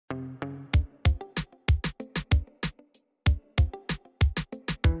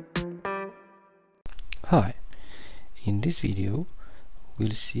Hi, in this video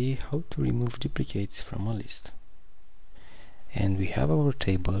we'll see how to remove duplicates from a list. And we have our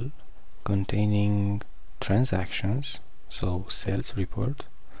table containing transactions, so sales report,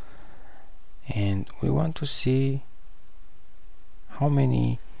 and we want to see how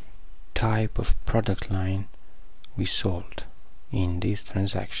many type of product line we sold in these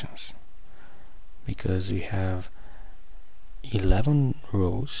transactions, because we have 11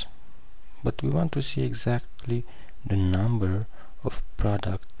 rows, but we want to see exactly the number of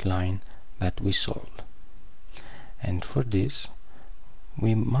product line that we sold. And for this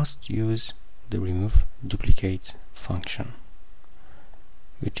we must use the remove duplicate function,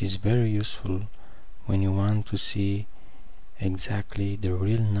 which is very useful when you want to see exactly the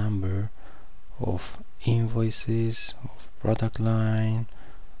real number of invoices of product line.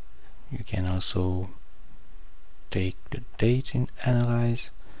 You can also take the date in analyze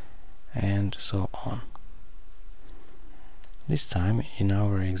and so on. This time in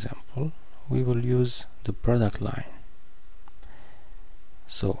our example we will use the product line.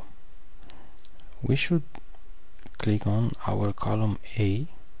 So we should click on our column A,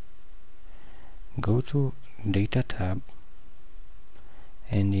 go to Data tab,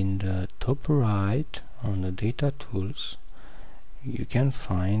 and in the top right on the Data Tools you can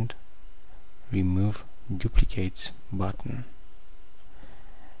find Remove Duplicates button.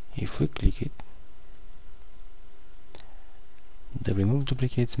 If we click it, the Remove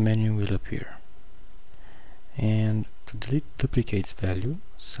Duplicates menu will appear, and to delete duplicates value,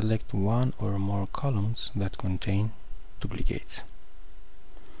 select one or more columns that contain duplicates.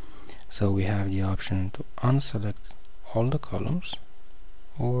 So we have the option to unselect all the columns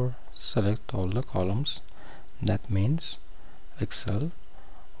or select all the columns. That means Excel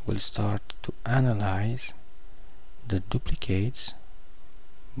will start to analyze the duplicates,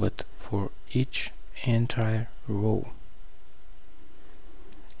 but for each entire row.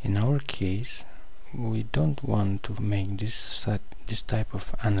 In our case, we don't want to make this type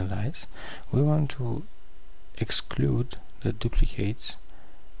of analyze. We want to exclude the duplicates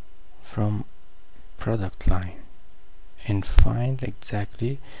from product line and find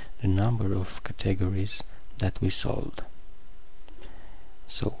exactly the number of categories that we sold.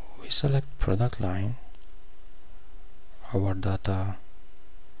 So we select product line. Our data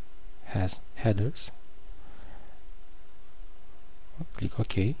has headers. Click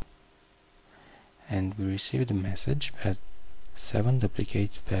OK, and we receive the message that 7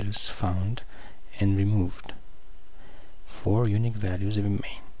 duplicate values found and removed. 4 unique values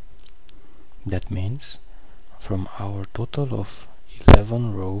remain. That means from our total of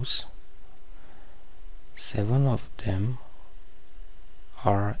 11 rows, 7 of them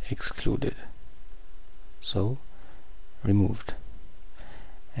are excluded, so removed,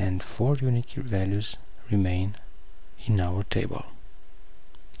 and 4 unique values remain in our table.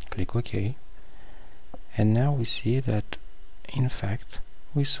 Click OK, and now we see that in fact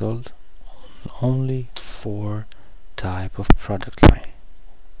we sold only 4 type of product line.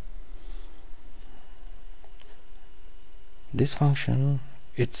 This function,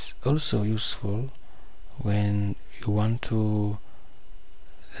 it's also useful when you want to,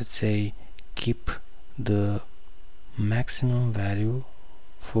 let's say, keep the maximum value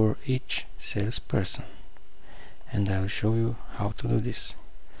for each salesperson, and I will show you how to do this.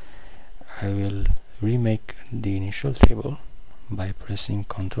 I will remake the initial table by pressing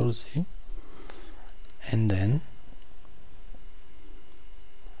Ctrl Z, and then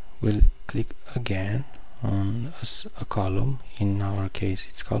we'll click again on a column. In our case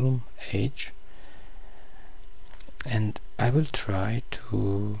it's column H, and I will try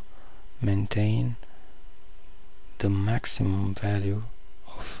to maintain the maximum value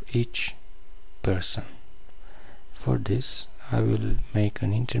of each person. For this I will make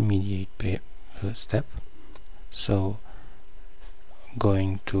an intermediate step, so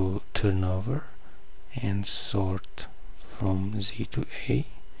going to turnover and sort from Z to A,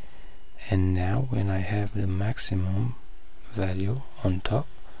 and now when I have the maximum value on top,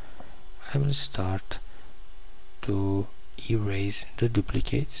 I will start to erase the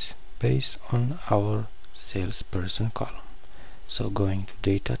duplicates based on our salesperson column. So going to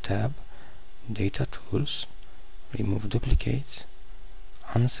Data tab, Data Tools, Remove Duplicates,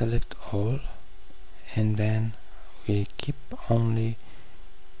 unselect all, and then we keep only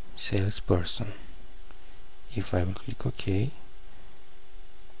salesperson. If I will click OK,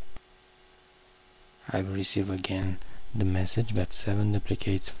 I will receive again the message that 7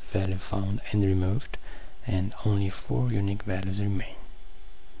 duplicates value found and removed, and only 4 unique values remain.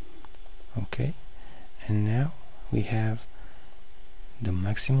 Okay, and now we have the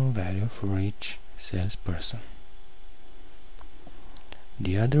maximum value for each salesperson.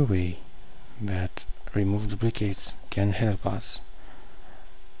 The other way that remove duplicates can help us,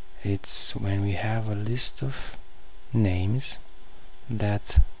 it's when we have a list of names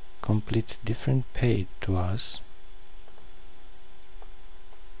that complete different page to us,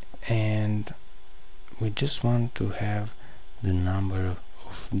 and we just want to have the number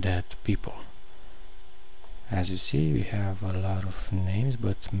of that people. As you see, we have a lot of names,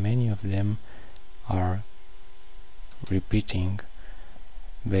 but many of them are repeating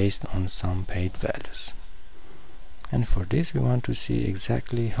based on some paid values. And for this we want to see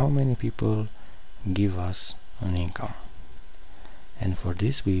exactly how many people give us an income. And for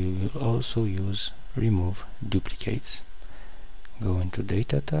this we will also use remove duplicates. Go into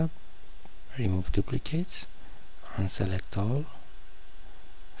Data tab, remove duplicates, unselect all,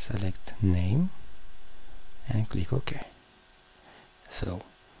 select name, and click OK. So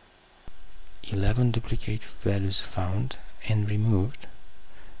 11 duplicate values found and removed,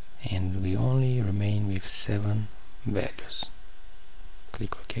 and we only remain with 7 values.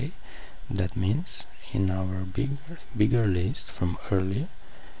 Click OK. That means in our bigger list from earlier,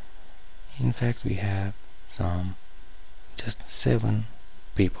 in fact we have just 7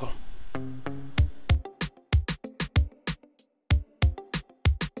 people.